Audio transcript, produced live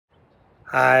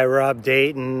Hi, Rob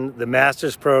Dayton, the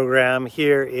master's program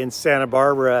here in Santa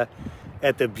Barbara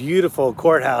at the beautiful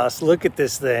courthouse. Look at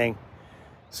this thing.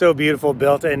 So beautiful,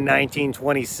 built in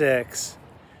 1926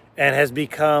 and has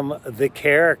become the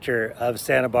character of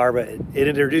Santa Barbara. It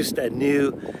introduced a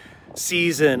new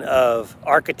season of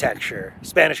architecture,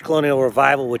 Spanish colonial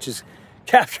revival, which has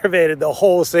captivated the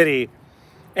whole city.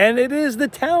 And it is the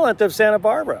talent of Santa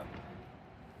Barbara.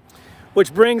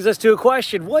 Which brings us to a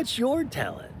question: what's your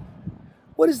talent?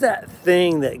 What is that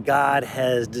thing that God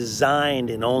has designed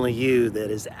in only you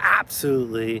that is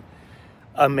absolutely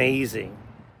amazing?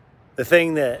 The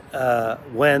thing that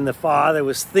when the Father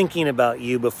was thinking about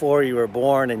you before you were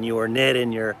born and you were knit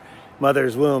in your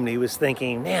mother's womb, he was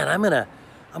thinking, man, I'm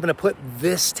gonna put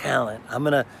this talent. I'm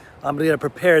gonna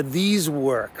prepare these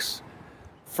works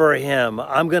for him.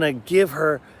 I'm gonna give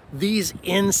her these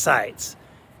insights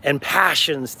and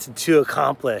passions to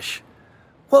accomplish.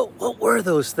 What were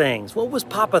those things? What was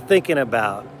Papa thinking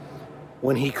about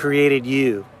when he created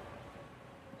you?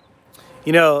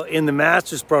 You know, in the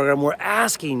Master's program, we're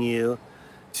asking you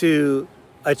to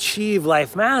achieve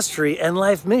life mastery and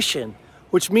life mission,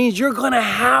 which means you're gonna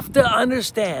have to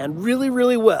understand really,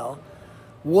 really well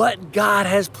what God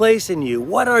has placed in you.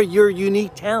 What are your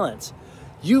unique talents?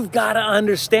 You've got to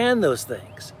understand those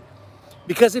things.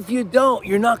 Because if you don't,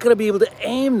 you're not gonna be able to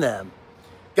aim them.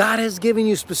 God has given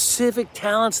you specific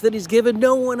talents that he's given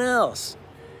no one else.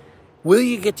 Will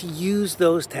you get to use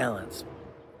those talents?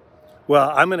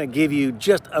 Well, I'm going to give you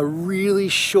just a really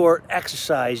short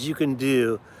exercise you can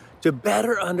do to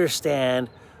better understand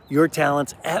your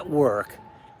talents at work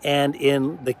and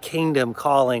in the kingdom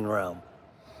calling realm.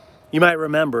 You might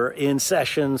remember in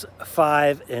sessions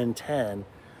 5 and 10,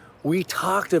 we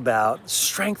talked about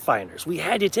strength finders. We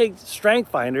had you take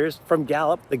strength finders from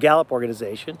the Gallup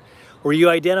organization, where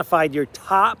you identified your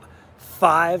top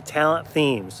 5 talent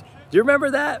themes. Do you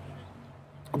remember that?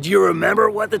 Do you remember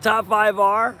what the top 5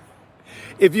 are?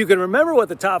 If you can remember what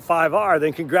the top 5 are,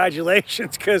 then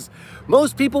congratulations, because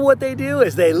most people, what they do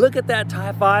is they look at that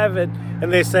top 5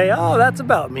 and they say, oh, that's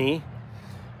about me.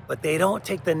 But they don't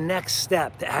take the next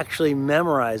step to actually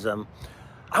memorize them.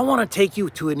 I want to take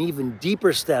you to an even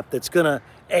deeper step that's gonna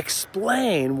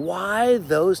explain why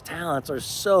those talents are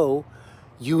so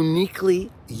uniquely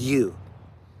you.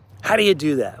 How do you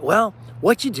do that? Well,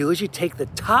 what you do is you take the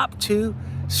top 2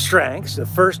 strengths, the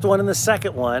first one and the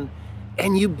second one,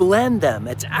 and you blend them.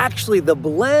 It's actually the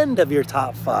blend of your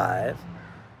top 5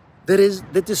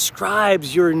 that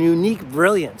describes your unique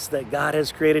brilliance that God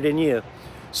has created in you.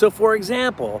 So for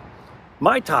example,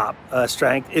 my top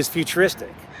strength is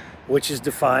futuristic, which is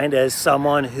defined as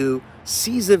someone who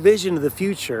sees a vision of the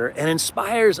future and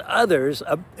inspires others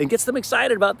and gets them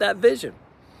excited about that vision.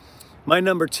 My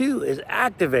number 2 is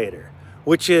activator,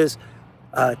 which is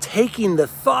taking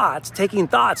thoughts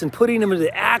and putting them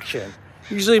into action.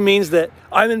 Usually means that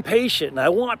I'm impatient and I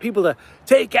want people to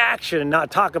take action and not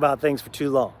talk about things for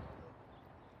too long.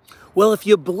 Well, if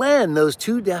you blend those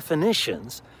two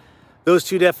definitions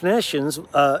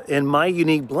in my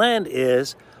unique blend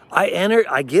is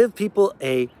I give people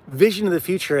a vision of the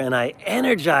future and I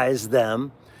energize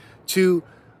them to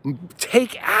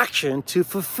take action to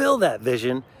fulfill that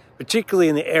vision, particularly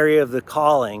in the area of the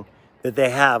calling that they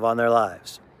have on their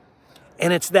lives.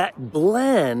 And it's that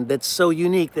blend that's so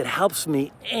unique that helps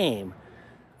me aim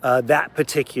that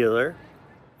particular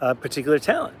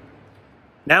talent.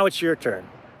 Now it's your turn.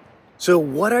 So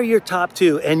what are your top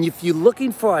 2? And if you're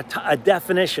looking for a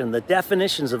definition, the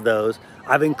definitions of those,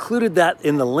 I've included that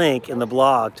in the link in the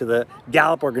blog to the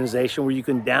Gallup organization where you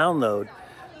can download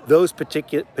those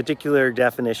particular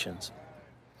definitions.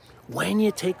 When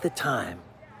you take the time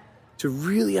to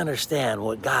really understand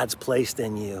what God's placed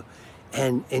in you,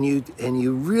 and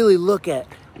you really look at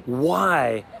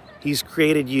why he's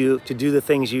created you to do the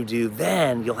things you do,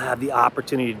 then you'll have the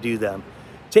opportunity to do them.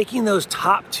 Taking those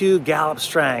top 2 Gallup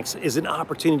strengths is an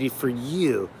opportunity for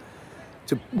you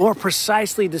to more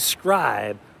precisely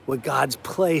describe what God's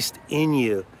placed in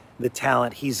you, the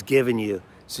talent he's given you,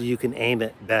 so you can aim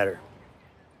it better.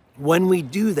 When we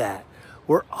do that,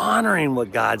 we're honoring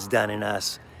what God's done in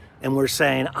us, and we're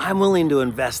saying, I'm willing to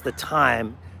invest the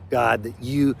time, God,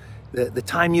 the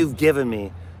time you've given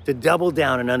me to double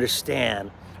down and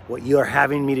understand what you are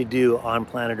having me to do on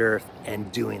planet Earth and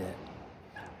doing it.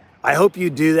 I hope you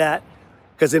do that,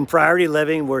 because in Priority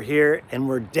Living, we're here and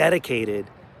we're dedicated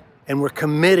and we're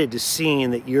committed to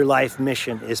seeing that your life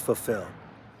mission is fulfilled.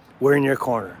 We're in your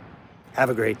corner. Have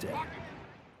a great day.